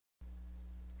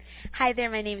Hi there,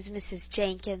 my name is Mrs.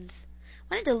 Jenkins.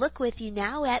 I wanted to look with you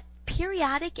now at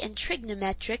periodic and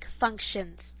trigonometric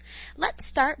functions. Let's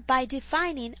start by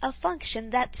defining a function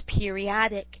that's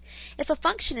periodic. If a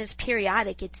function is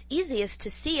periodic, it's easiest to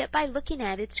see it by looking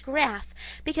at its graph,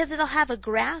 because it'll have a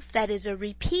graph that is a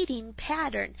repeating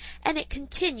pattern, and it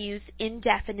continues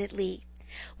indefinitely.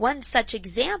 One such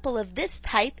example of this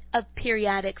type of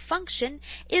periodic function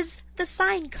is the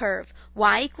sine curve,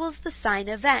 y equals the sine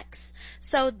of x.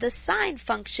 So the sine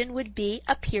function would be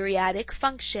a periodic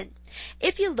function.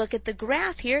 If you look at the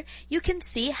graph here, you can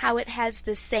see how it has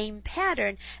the same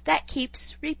pattern that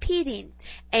keeps repeating.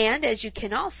 And as you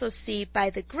can also see by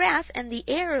the graph and the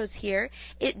arrows here,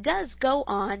 it does go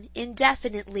on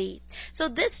indefinitely. So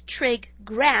this trig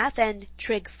graph and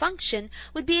trig function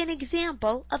would be an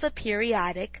example of a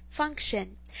periodic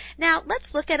function. Now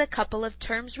let's look at a couple of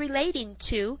terms relating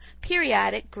to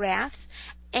periodic graphs.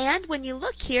 And when you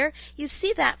look here, you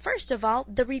see that first of all,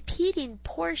 the repeating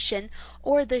portion,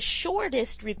 or the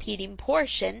shortest repeating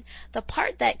portion, the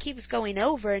part that keeps going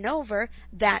over and over,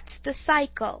 that's the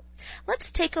cycle.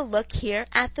 Let's take a look here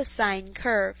at the sine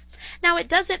curve. Now it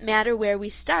doesn't matter where we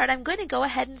start. I'm going to go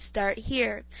ahead and start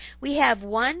here. We have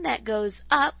one that goes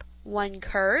up, one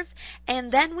curve, and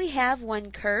then we have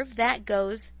one curve that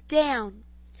goes down.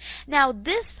 Now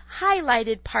this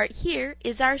highlighted part here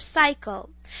is our cycle,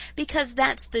 because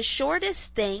that's the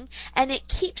shortest thing and it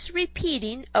keeps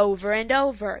repeating over and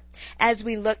over. As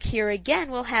we look here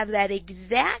again, we'll have that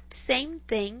exact same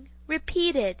thing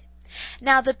repeated.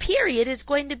 Now the period is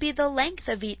going to be the length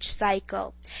of each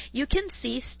cycle. You can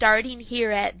see starting here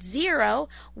at 0,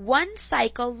 one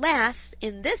cycle lasts,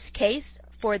 in this case,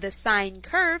 for the sine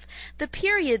curve, the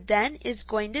period then is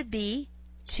going to be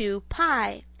 2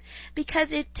 pi.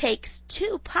 Because it takes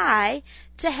 2 pi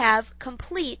to have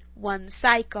complete one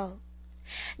cycle.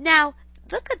 Now,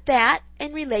 look at that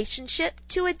in relationship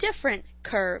to a different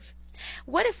curve.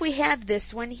 What if we have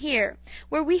this one here,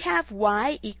 where we have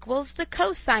y equals the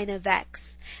cosine of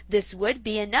x? This would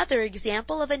be another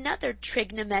example of another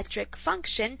trigonometric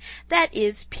function that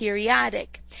is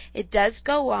periodic. It does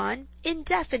go on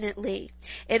indefinitely.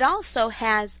 It also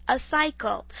has a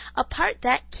cycle, a part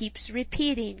that keeps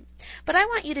repeating. But I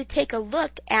want you to take a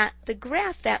look at the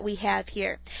graph that we have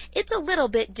here. It's a little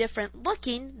bit different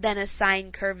looking than a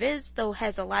sine curve is, though it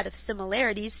has a lot of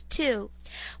similarities too.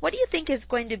 What do you think is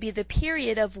going to be the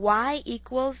period of y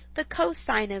equals the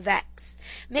cosine of x?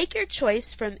 Make your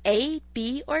choice from A,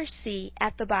 B, or C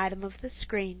at the bottom of the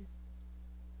screen.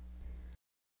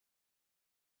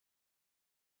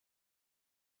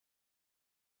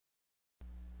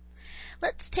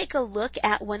 Let's take a look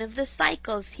at one of the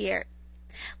cycles here.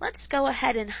 Let's go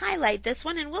ahead and highlight this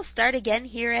one, and we'll start again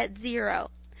here at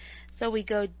 0. So we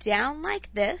go down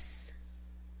like this,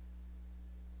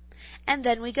 and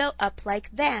then we go up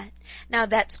like that. Now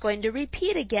that's going to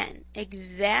repeat again,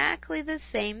 exactly the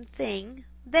same thing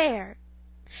there.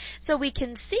 So we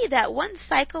can see that one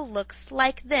cycle looks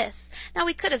like this. Now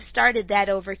we could have started that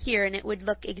over here and it would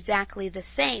look exactly the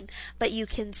same, but you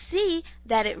can see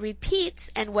that it repeats,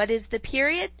 and what is the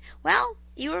period? Well,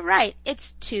 you were right,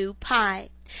 it's 2 pi.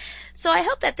 So I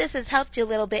hope that this has helped you a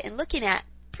little bit in looking at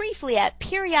briefly at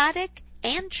periodic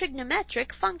and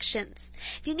trigonometric functions.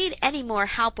 If you need any more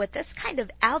help with this kind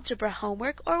of algebra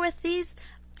homework, or with these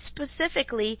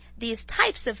specifically these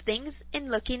types of things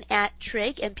in looking at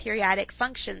trig and periodic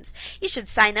functions, you should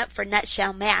sign up for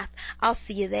Nutshell Math. I'll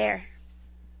see you there.